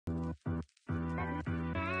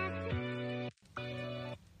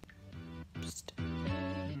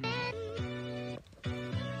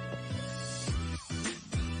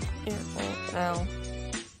Oh.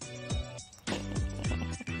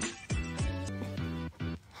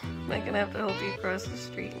 Am I gonna have to help you cross the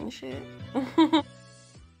street and shit?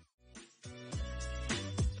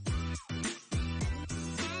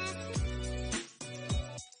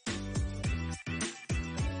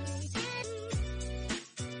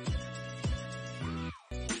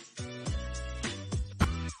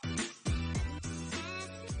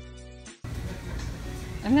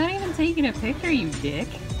 I'm not even taking a picture, you dick.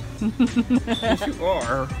 Yes, you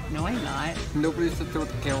are. No, I'm not. Nobody sits there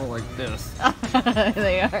with the camera like this.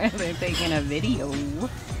 They are. They're taking a video. I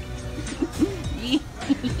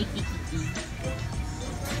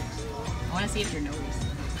want to see if your nose.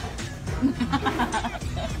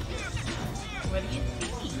 What do you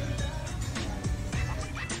think?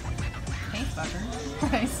 Hey, fucker.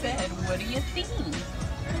 I said, what do you think?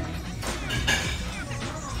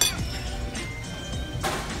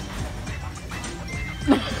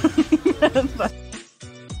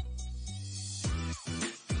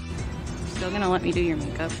 Still gonna let me do your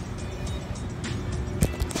makeup?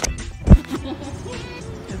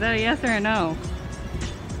 Is that a yes or a no?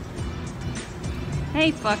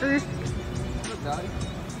 Hey, fucker. What's up, Daddy?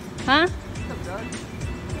 Huh? What's up,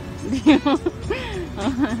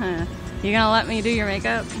 Daddy? You gonna let me do your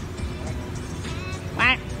makeup?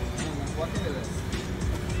 What? Walk into this.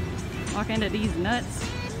 Walk into these nuts.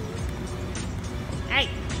 Hey!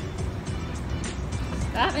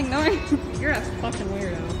 Stop ignoring me. You're a fucking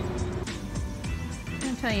weirdo. I'm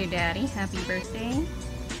gonna tell your daddy happy birthday.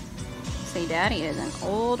 Say daddy is an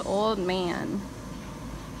old, old man.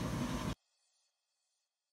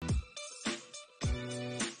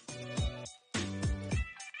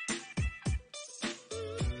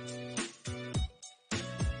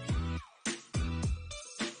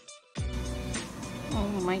 Oh,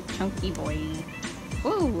 my chunky boy.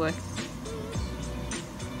 Ooh! I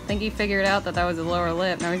think he figured out that was his lower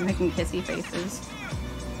lip. Now he's making kissy faces.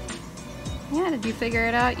 Yeah, did you figure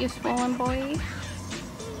it out, you swollen boy?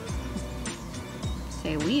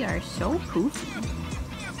 Say, we are so poofy.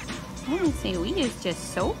 I say, we is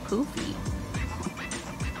just so poofy.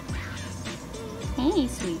 Hey,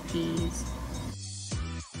 sweet peas.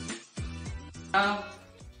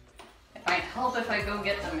 It might help if I go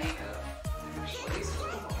get the makeup. Actually, so.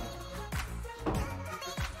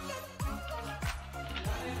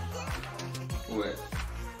 What?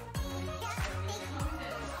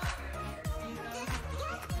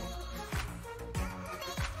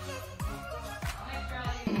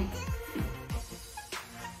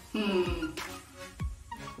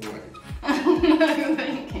 What? I'm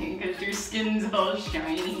thinking, because your skin's all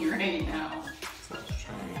shiny right now. It's not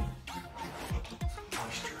shiny. It's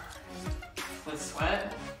moisturized. With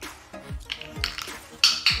sweat?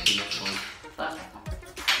 Fuck.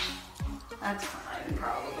 That's fine,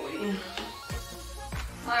 probably.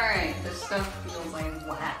 Alright, this stuff feels like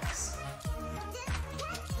wax.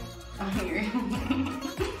 I'm here. I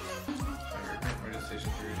regret my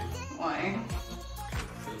decision already. Why?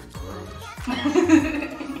 Because it feels gross.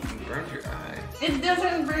 It burns your eye. It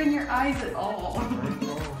doesn't burn your eyes at all. Burns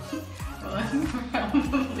balls. Well, that's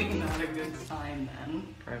probably not a good sign then.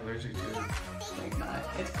 I'm allergic to it. Like that.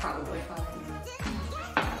 It's probably fine.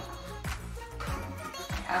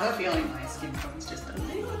 I have a feeling my skin tone's just a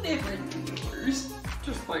little different than yours.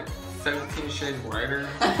 Just like 17 shades whiter.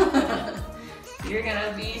 You're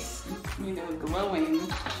gonna be, you know, glowing.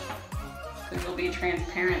 Because you'll be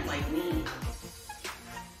transparent like me.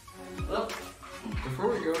 Oop. Before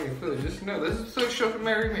we go any further, just know this is so show to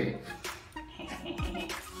marry me.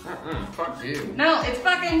 Fuck you. No, it's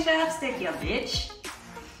fucking chapstick, you bitch.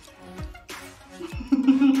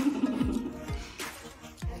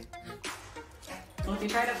 Well, if you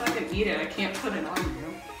try to fucking eat it, I can't put it on you.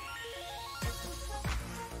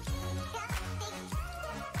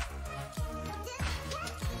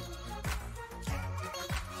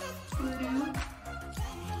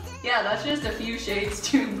 Yeah, that's just a few shades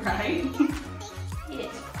too bright.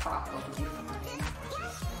 It's probably fine.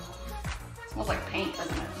 It smells like paint,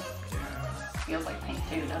 doesn't it? Yeah. Feels like paint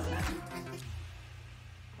too, doesn't it?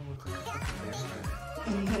 I look like a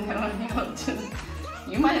fucking vampire. No, just,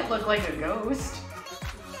 you might look like a ghost.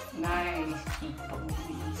 Nice people.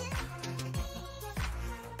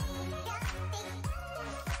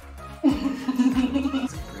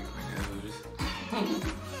 It's like break my nose.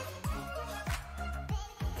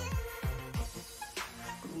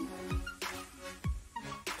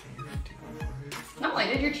 No, I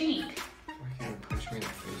did your cheek. Why can't you punch me in the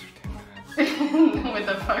face for 10 minutes? With a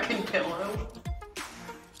fucking pillow.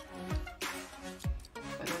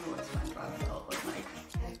 I don't know what SpongeBob felt with like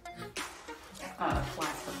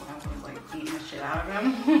flash the flower was like beating the shit out of him.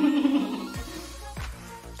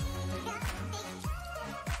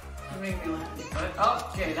 made me laugh. But, oh,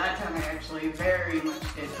 okay, that time I actually very much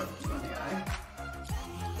did poke you in the eye.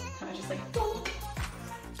 I was just like, bonk.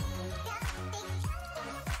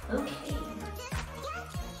 Okay.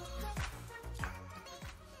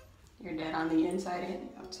 You're dead on the inside and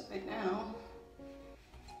the outside now.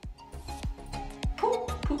 Poop,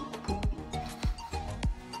 poop, poop.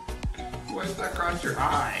 Why's that across your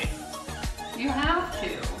eye? You have to.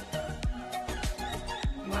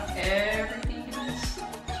 You want everything to be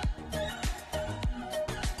souped.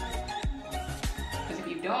 Because if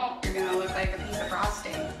you don't, you're gonna look like a piece of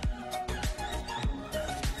frosting.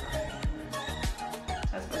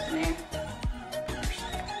 That's supposed to name.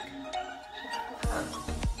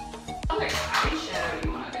 Other eyeshadow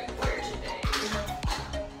you want to wear today?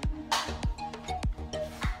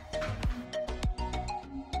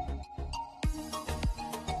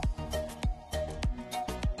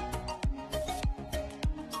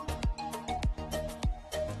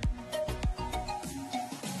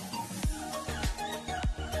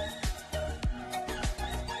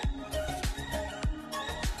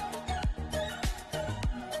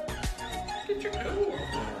 Get your elbow over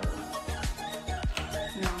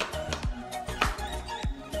No.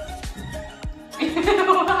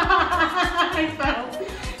 I felt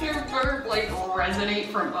your verb like resonate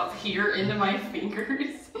from up here into my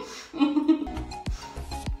fingers.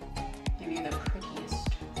 Give you the prettiest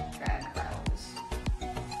drag brows.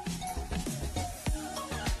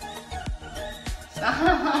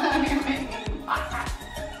 Stop!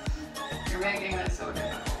 You're making this so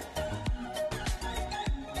difficult.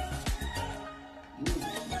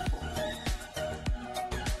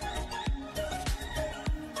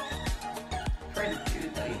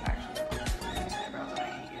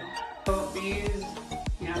 So these,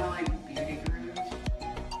 you know, like beauty gurus,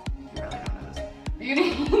 you really don't know this. Beauty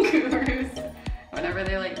gurus, whenever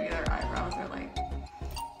they like do their eyebrows, they're like,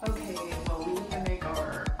 okay, well we need to make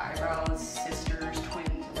our eyebrows sisters,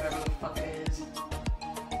 twins, whatever the fuck it is.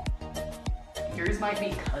 Yours might be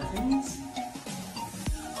cousins.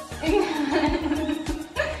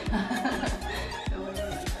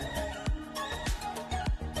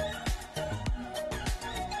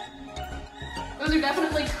 Those are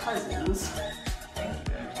definitely cousins. Thank you,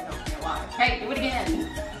 that actually helps me a lot. Hey, do it again.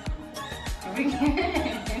 Do it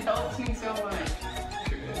again. It helps me so much.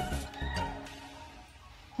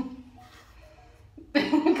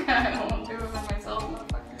 God, I won't do it for myself,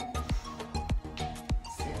 motherfucker.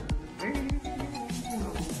 Silver.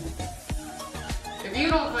 If you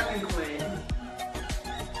don't fucking quit,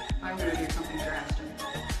 I'm gonna do something drastic.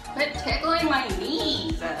 Quit tickling my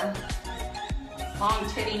knees. Long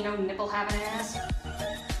titty, no nipple having ass.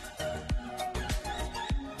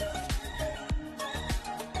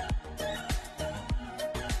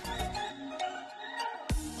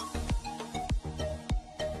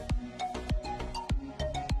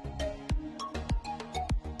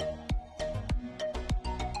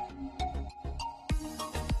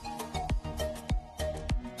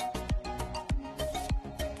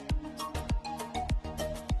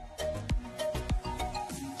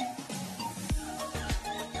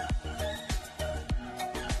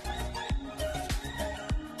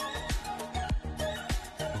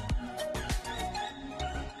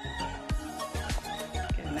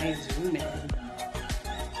 Nice zoom in.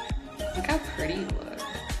 Look how pretty you look.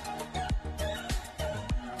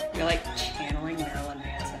 You're like channeling Marilyn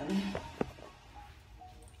Manson.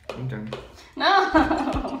 I'm done.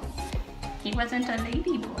 No! He wasn't a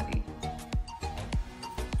lady boy.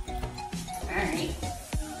 Alright.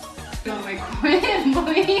 Oh my, quit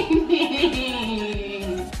bleeding!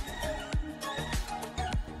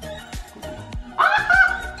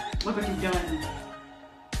 Ah! Look what you've done.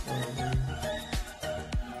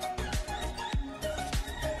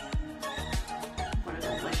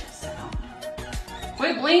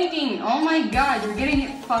 Quit blinking! Oh my god, you're getting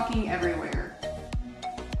it fucking everywhere.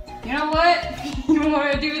 You know what? You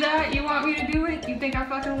wanna do that? You want me to do it? You think I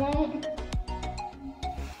fucking won't?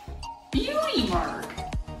 Beauty mark!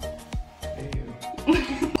 Hey,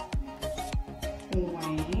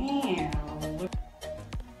 Wow. Look.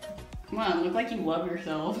 Come on, look like you love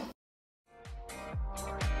yourself.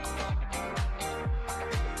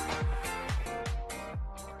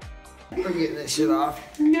 I'm getting this shit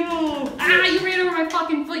off. No! Ah, you ran over my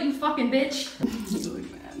fucking foot, you fucking bitch! You look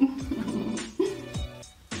mad.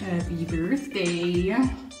 Happy birthday.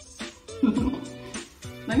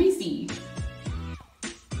 Let me see.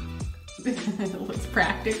 It looks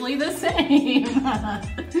practically the same.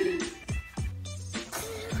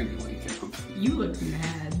 When you wake up. You look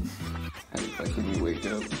mad. I look like when you wake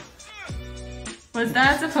up. What's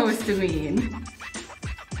that supposed to mean?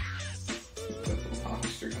 That little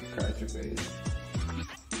monster. Across your face.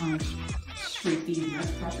 Streak these nuts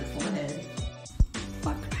across your forehead.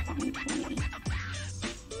 Fuck 2020.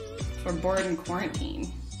 We're bored in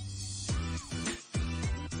quarantine.